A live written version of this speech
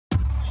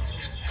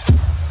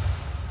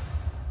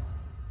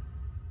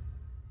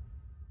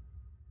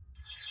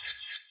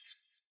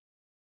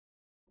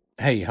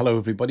Hey, hello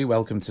everybody.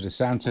 Welcome to the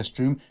sound test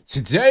room.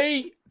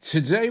 Today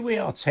we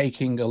are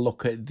taking a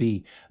look at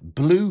the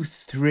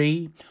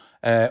Blue3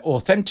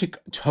 authentic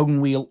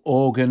Tonewheel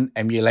organ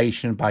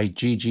emulation by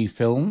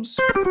Filmz.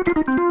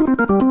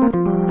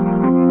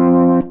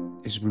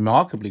 It's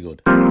remarkably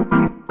good.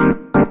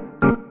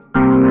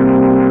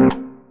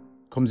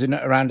 Comes in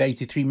at around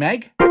 83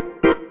 meg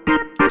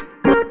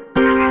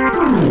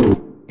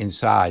in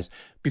size.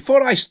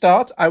 Before I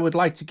start, I would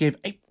like to give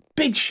a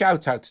big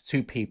shout out to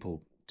two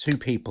people.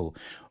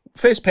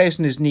 First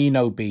person is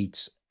Nino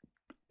Beats,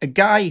 a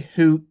guy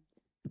who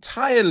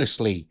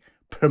tirelessly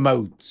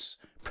promotes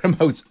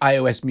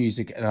iOS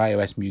music and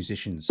iOS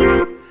musicians,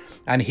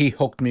 and he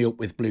hooked me up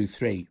with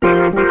Blue3.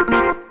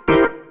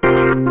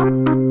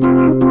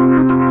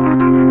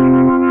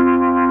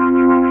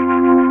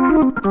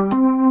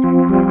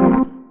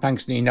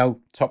 Thanks, Nino,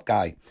 top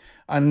guy.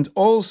 And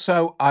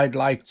also, I'd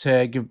like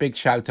to give a big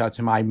shout out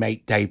to my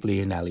mate, Dave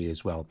Leonelli,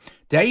 as well.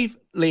 Dave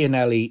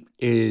Leonelli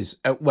is,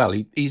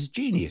 he's a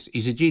genius.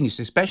 He's a genius,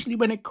 especially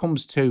when it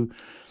comes to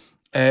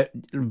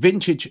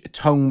vintage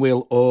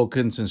Tonewheel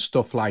organs and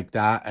stuff like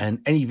that,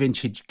 and any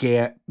vintage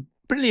gear.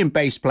 Brilliant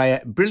bass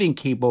player, brilliant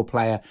keyboard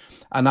player.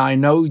 And I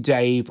know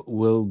Dave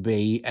will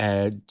be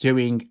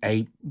doing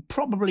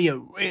probably a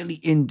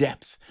really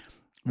in-depth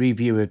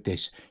review of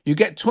this. You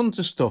get tons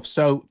of stuff.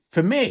 So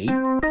for me,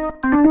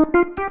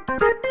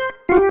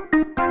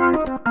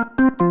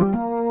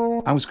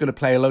 I'm just going to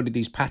play a load of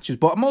these patches,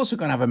 but I'm also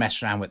going to have a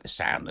mess around with the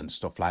sound and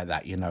stuff like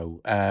that, you know,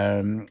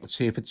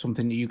 see if it's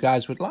something that you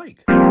guys would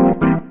like.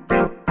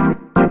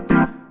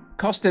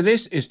 Cost of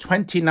this is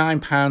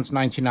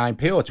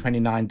 £29.99p or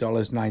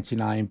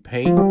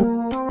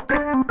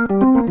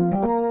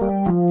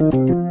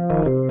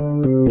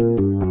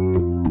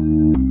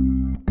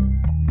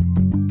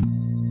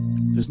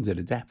 $29.99p. Listen to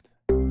the depth.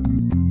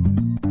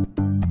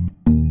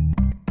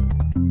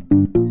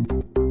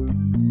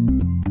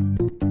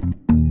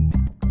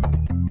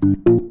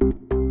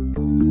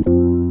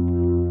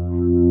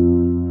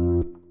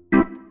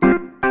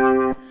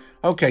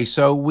 Okay,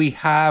 so we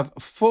have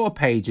 4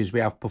 pages. We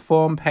have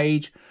perform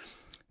page.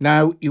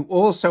 Now you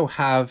also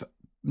have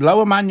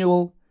lower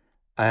manual,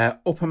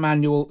 upper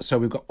manual. So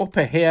we've got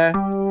upper here.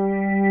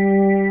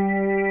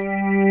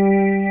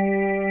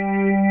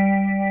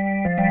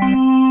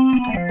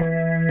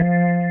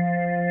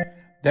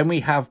 Then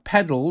we have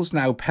pedals.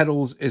 Now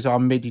pedals is our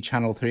Midi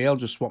channel 3. I'll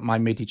just swap my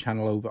Midi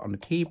channel over on the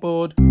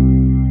keyboard.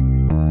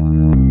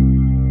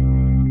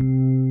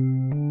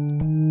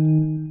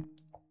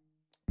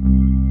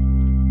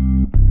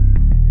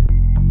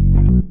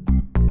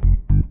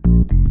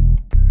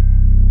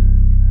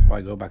 I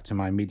go back to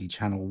my Midi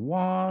channel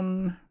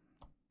 1.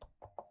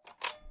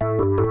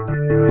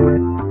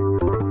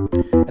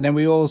 And then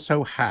we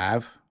also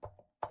have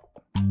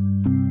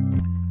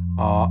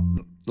our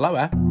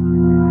lower.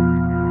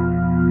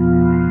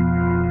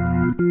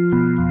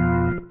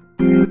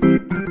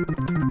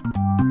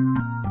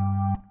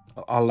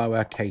 Our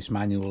lowercase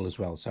manual as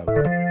well. So,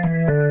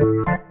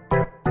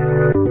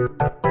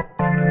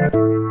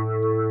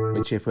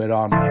 which if we're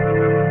on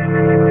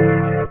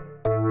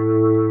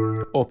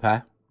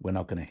upper, we're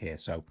not going to hear.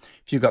 So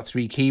if you've got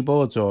 3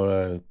 keyboards or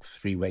a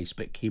 3-way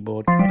split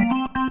keyboard,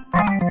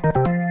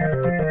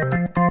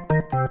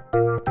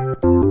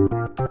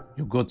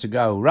 you're good to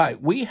go. Right,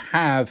 we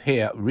have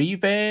here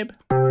reverb,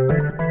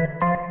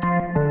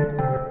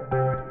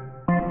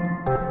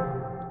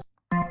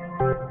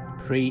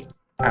 pre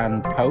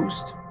and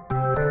post.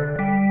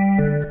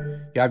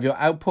 You have your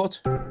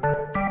output,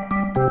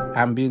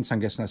 ambience, I'm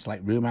guessing that's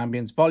like room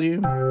ambience,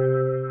 volume,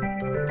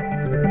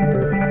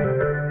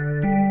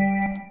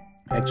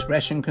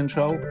 expression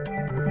control,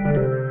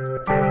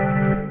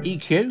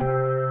 EQ,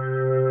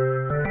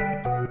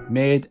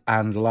 mid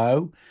and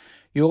low.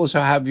 You also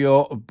have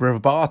your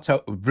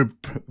vibrato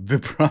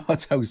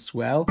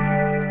swell,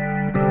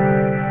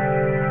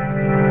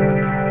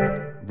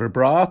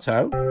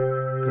 vibrato,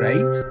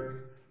 great,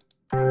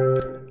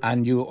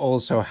 and you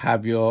also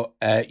have your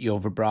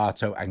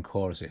vibrato and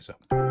chorus here. So.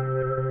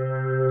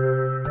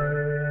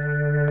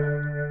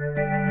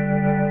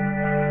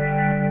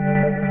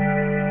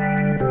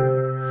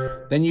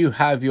 Then you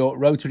have your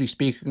rotary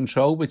speaker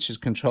control, which is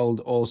controlled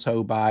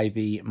also by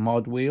the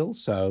mod wheel.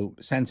 So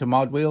center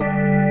mod wheel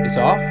is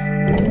off.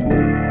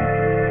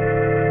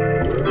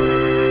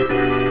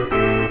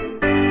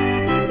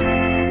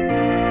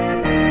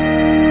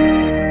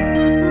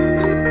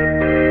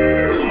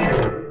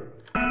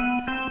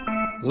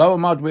 Lower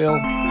mod wheel,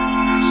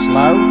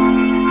 slow.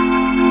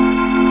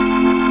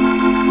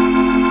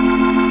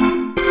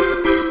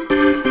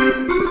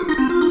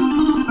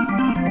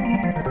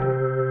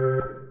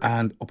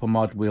 And upper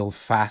mod wheel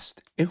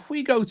fast. If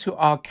we go to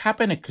our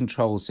cabinet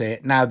controls here,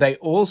 now they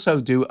also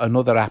do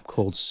another app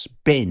called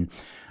Spin,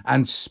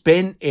 and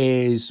Spin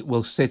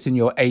will sit in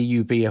your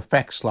AUV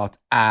effect slot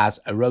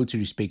as a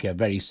rotary speaker,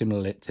 very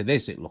similar to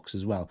this it looks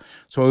as well.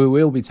 So we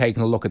will be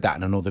taking a look at that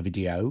in another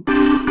video.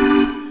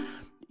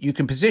 You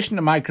can position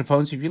the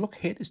microphones. If you look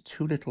here, there's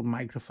 2 little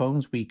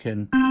microphones. We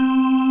can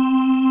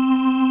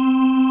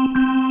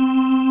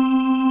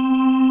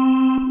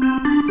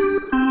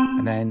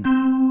and then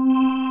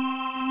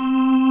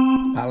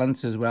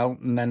balance as well,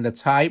 and then the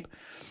type.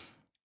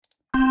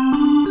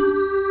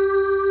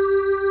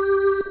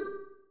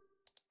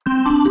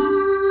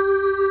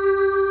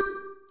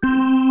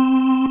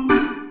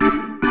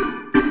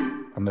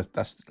 And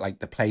that's like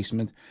the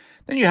placement.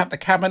 Then you have the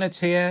cabinet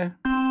here.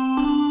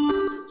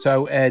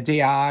 So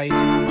DI.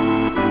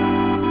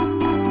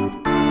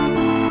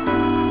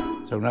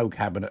 So no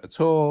cabinet at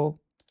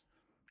all.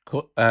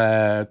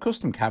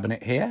 Custom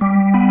cabinet here.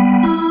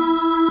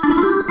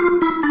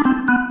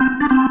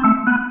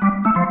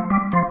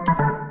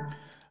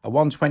 A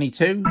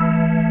 122,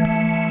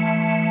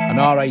 an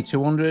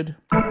RA200,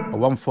 a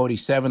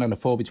 147, and a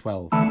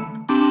 4x12.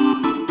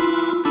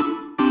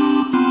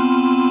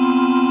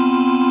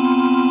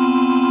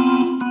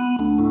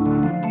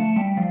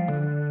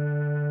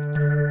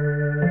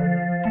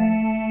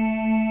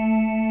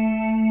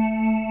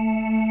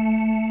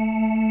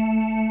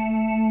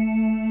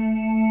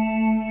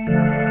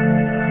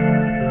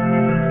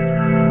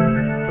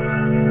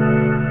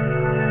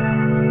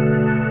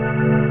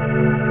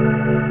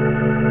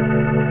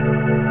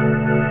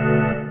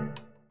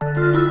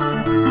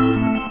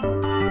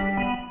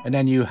 And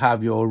then you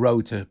have your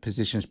rotor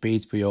position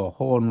speeds for your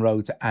horn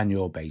rotor and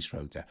your bass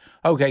rotor.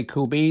 Okay,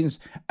 cool beans.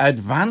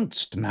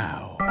 Advanced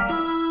now.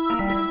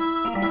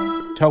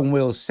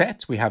 Tonewheel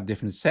set. We have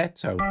different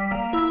sets. So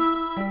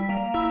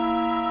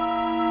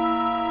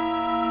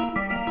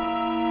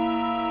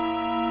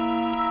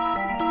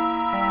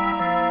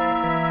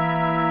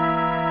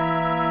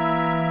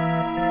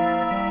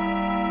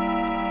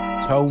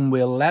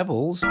Tonewheel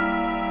levels. You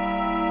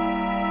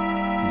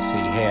can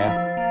see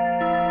here.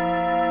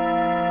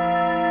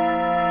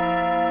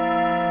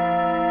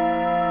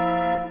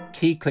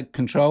 Key click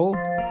control.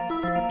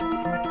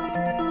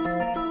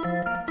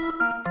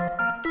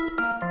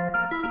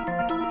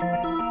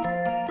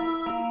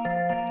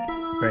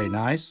 Very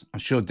nice. I'm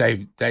sure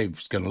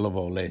Dave's going to love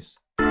all this.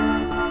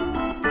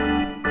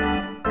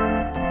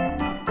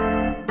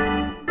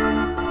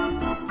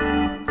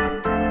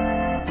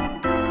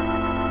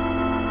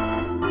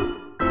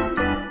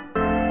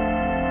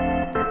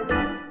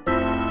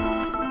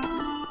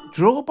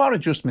 Drawbar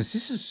adjustments.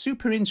 This is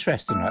super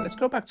interesting, right? Let's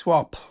go back to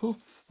our pull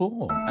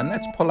form and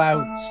let's pull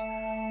out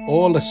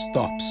all the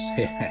stops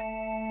here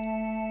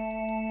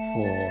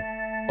for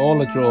all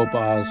the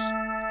drawbars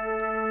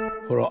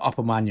for our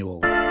upper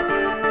manual.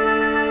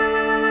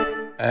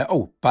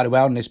 Oh, by the way,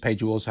 on this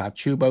page you also have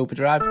tube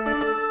overdrive.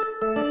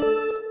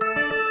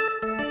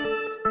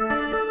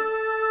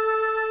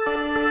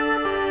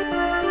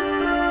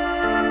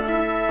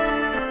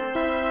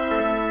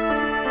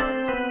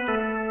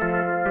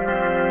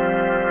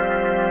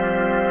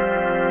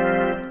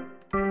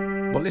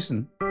 But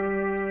listen.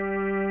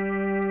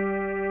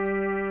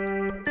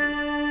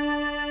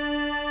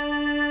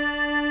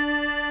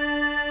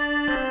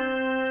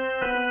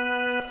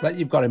 Like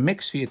you've got a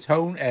mix for your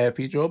tone,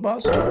 for your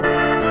drawbars.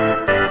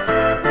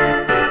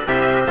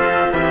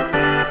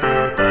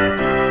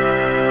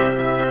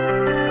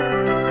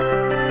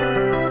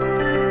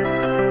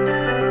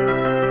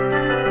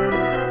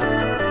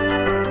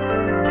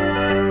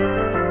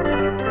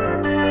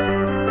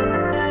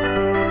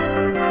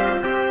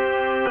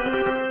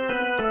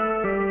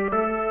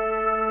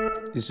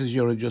 This is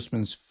your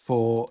adjustments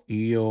for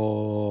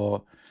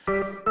your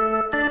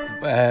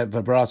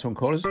vibrato and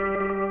chorus.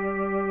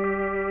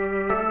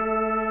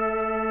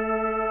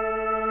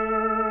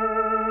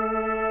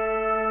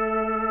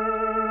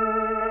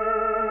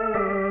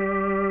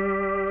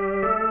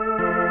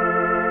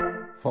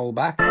 Fold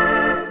back,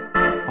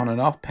 on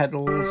and off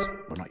pedals.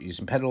 We're not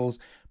using pedals.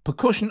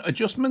 Percussion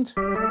adjustment.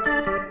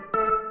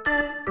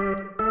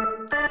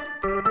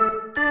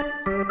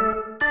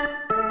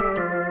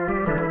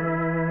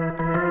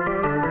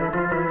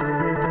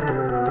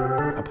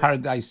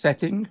 Paradise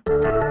setting.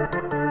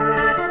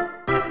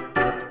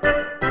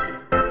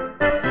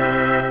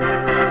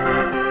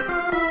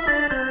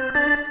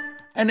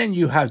 And then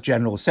you have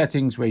general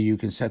settings where you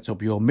can set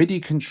up your MIDI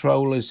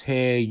controllers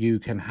here. You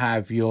can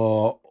have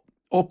your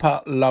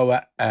upper,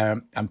 lower,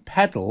 and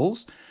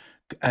pedals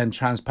and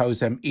transpose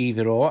them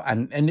either or.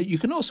 And you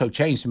can also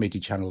change the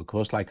MIDI channel, of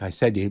course. Like I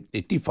said,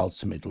 it defaults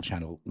to middle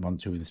channel 1,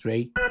 2, and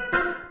 3.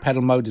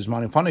 Pedal mode is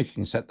monophonic. You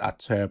can set that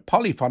to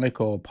polyphonic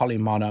or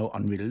polymono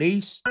on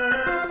release.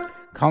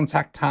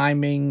 Contact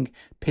timing,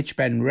 pitch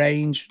bend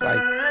range. Like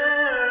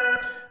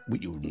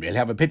you wouldn't really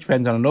have a pitch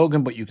bend on an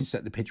organ, but you can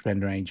set the pitch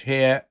bend range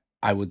here.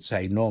 I would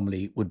say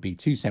normally would be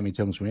 2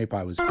 semitones for me if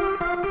I was.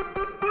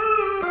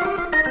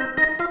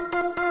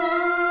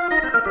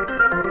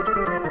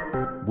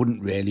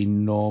 Wouldn't really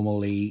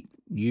normally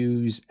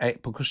use a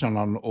percussion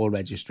on all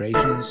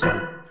registrations,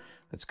 so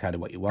that's kind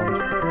of what you want.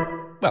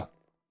 Well,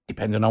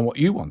 depending on what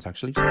you want,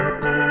 actually.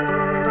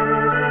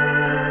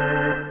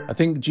 I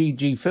think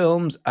GG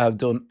Filmz have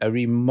done a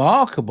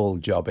remarkable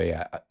job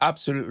here.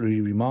 Absolutely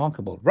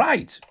remarkable.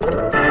 Right.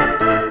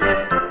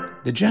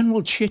 The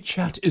general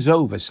chit-chat is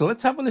over. So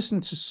let's have a listen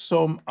to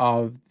some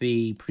of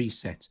the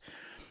presets.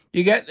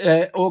 You get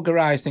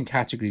organized in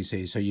categories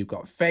here. So you've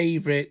got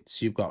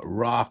favorites, you've got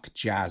rock,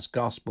 jazz,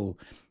 gospel,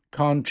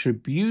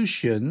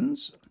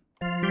 contributions.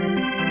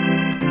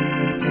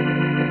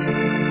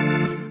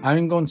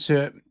 I'm going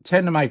to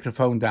turn the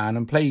microphone down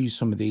and play you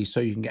some of these so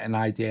you can get an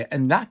idea.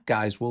 And that,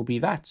 guys, will be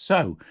that.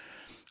 So,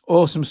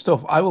 awesome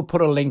stuff. I will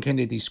put a link in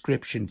the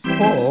description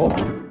for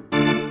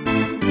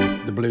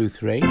the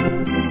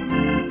Blue3.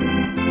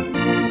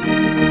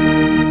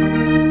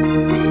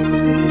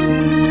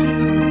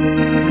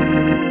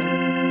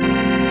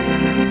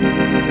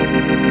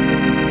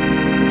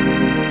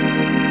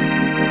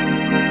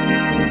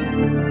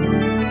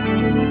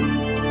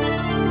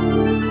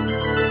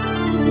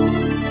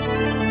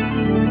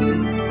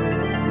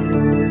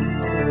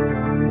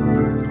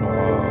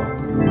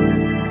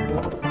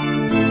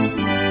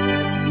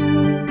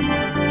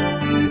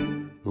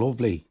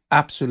 Lovely,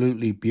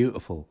 absolutely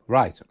beautiful.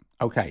 Right,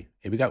 okay,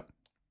 here we go.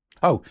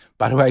 Oh,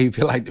 by the way, if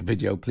you like the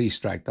video, please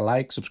strike the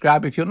like,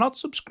 subscribe. If you're not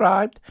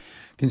subscribed,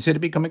 consider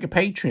becoming a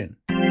Patreon.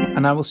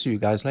 And I will see you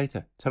guys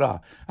later. Ta-ra.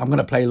 I'm going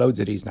to play loads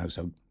of these now,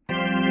 so...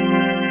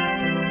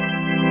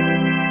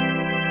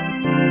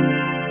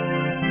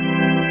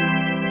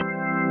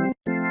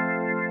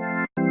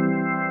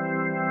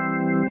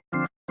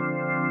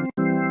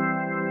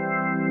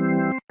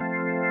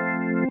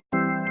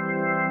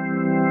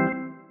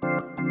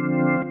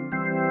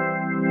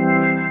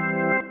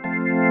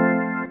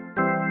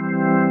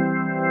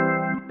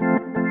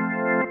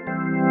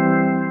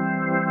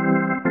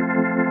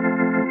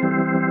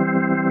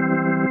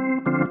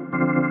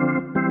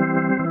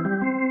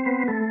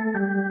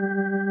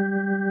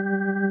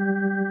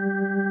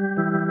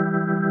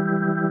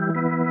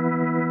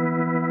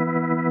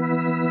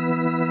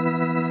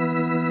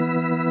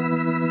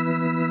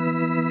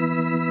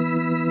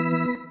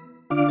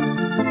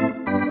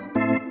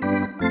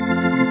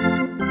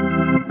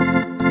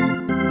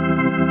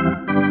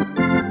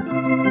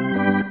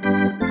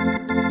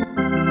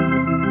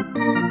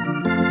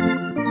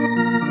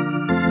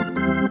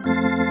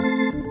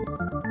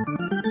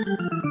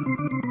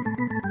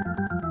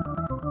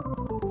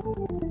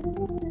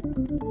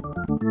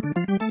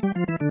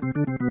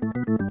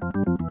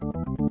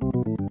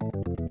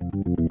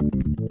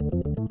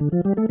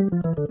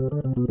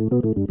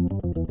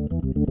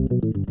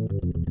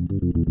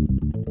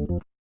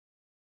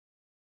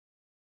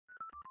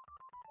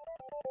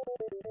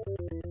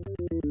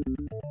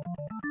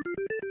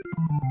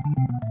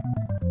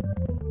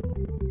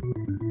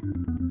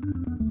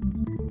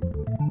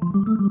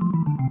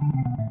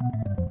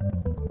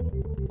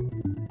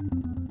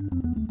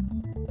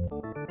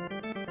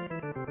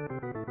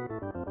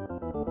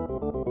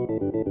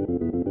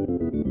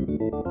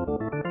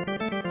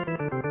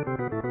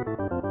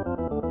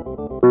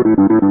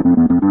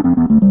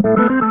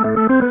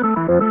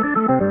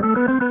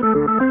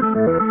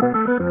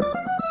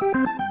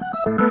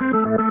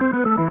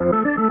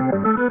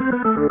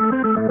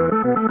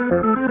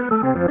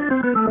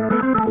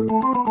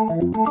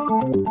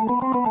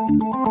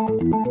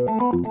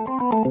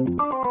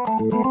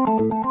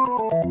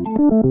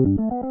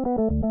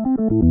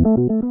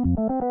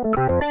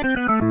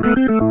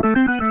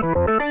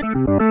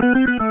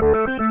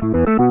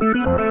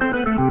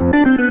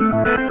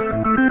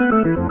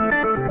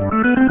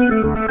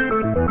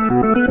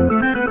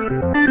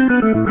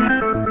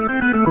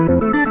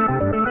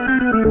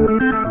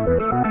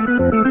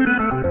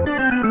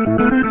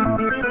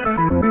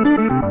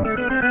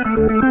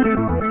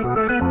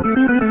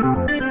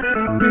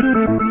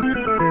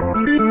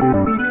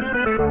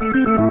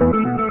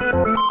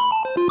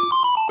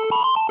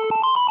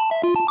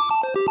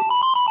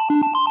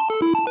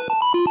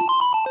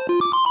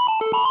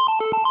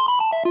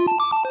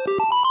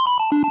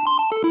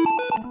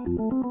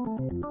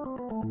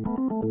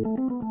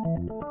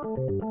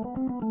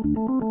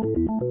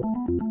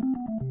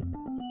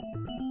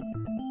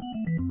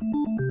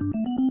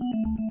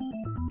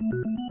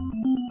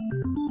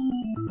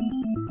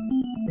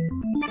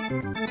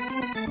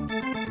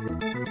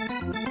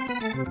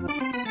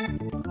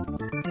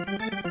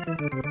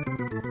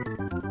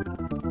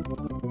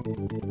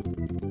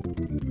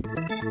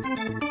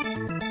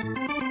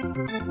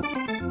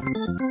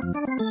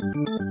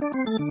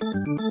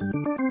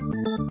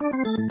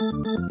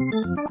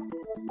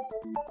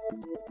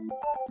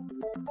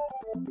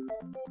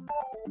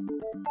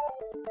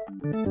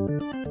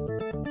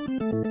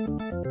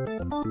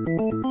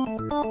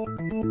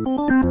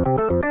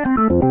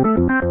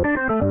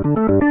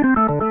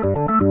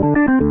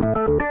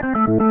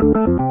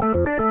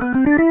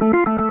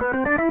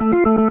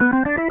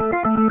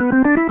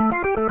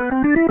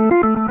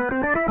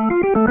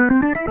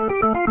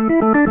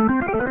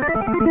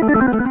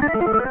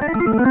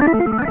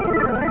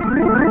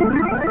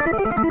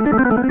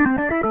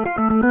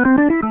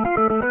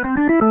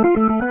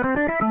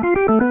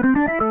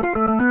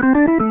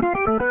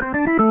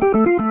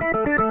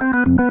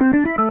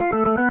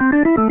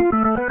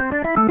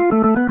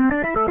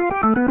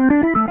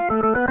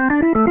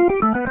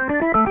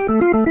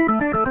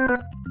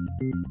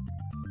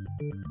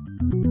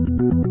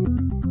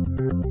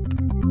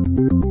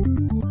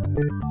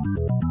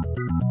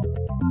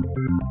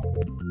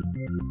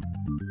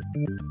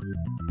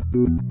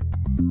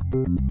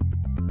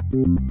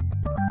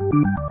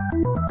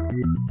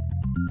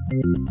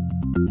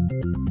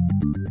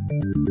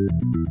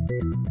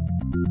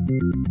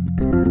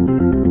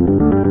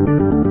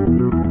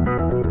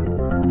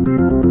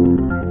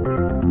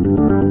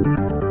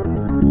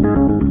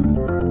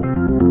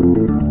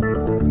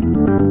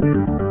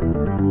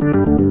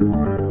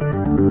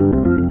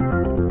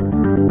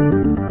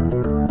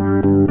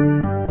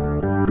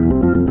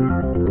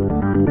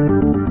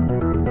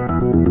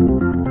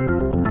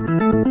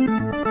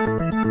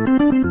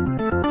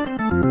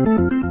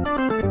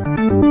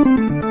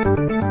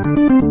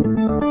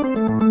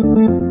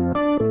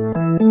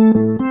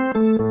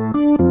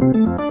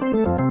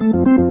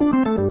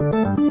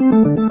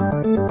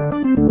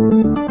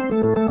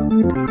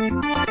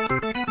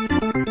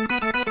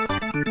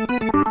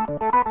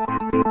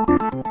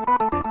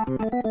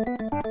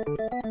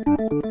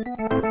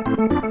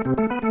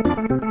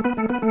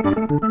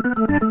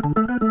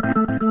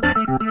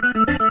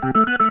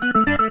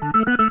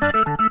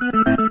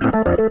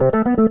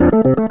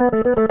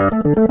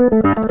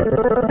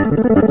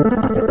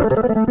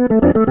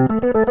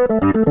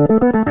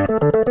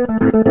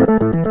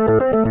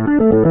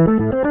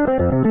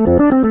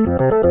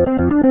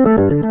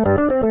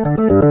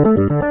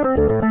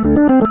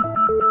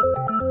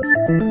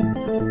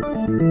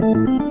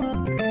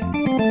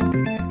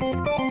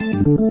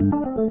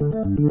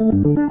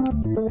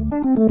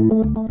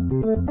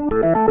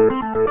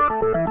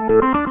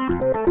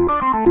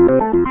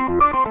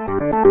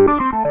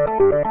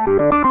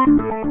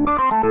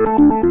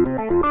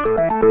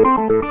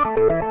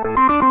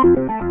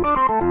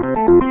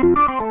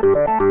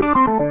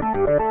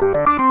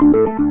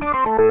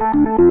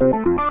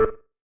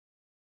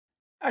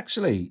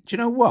 Actually, do you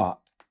know what?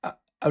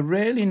 A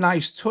really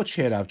nice touch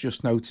here I've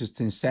just noticed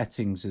in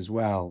settings as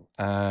well,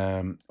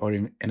 or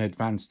in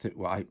advanced.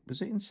 Well,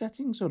 was it in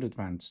settings or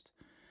advanced?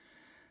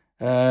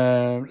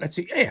 Let's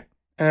see. Yeah,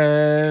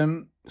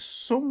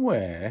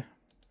 somewhere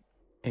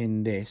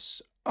in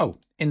this. Oh,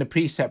 in the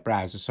preset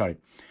browser. Sorry,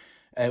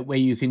 where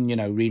you can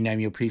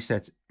rename your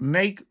presets.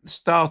 Make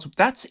startup.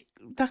 That's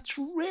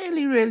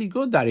really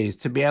good. That is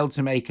to be able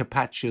to make a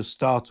patch your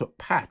startup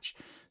patch.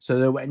 So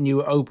that when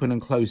you open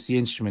and close the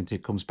instrument,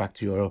 it comes back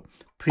to your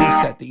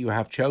preset that you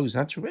have chosen.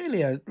 That's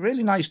really a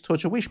really nice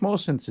touch. I wish more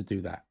synths would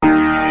do that.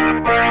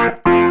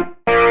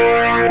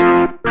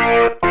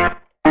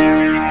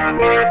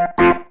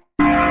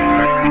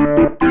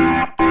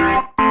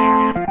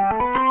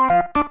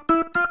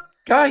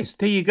 Guys,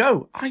 there you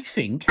go. I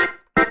think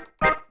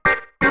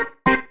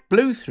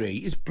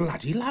Blue3 is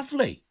bloody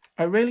lovely.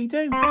 I really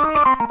do.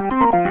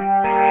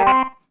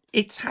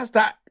 It has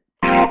that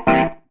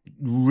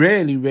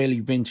really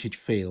vintage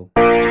feel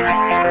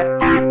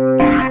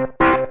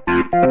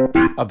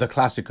of the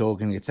classic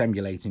organ it's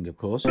emulating, of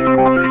course.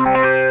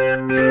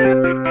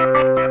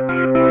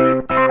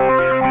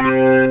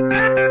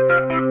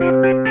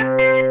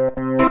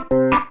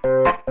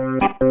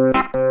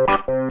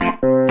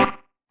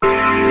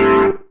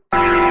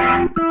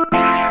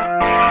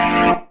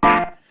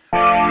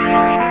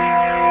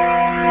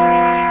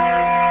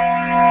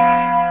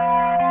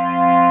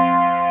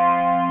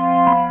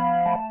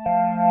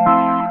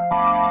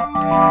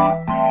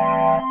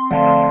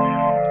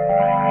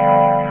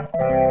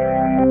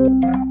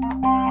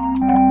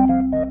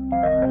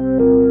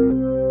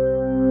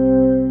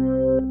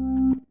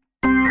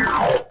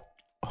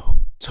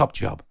 Top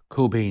job.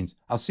 Cool beans.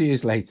 I'll see you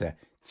later.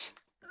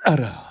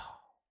 Ta-da.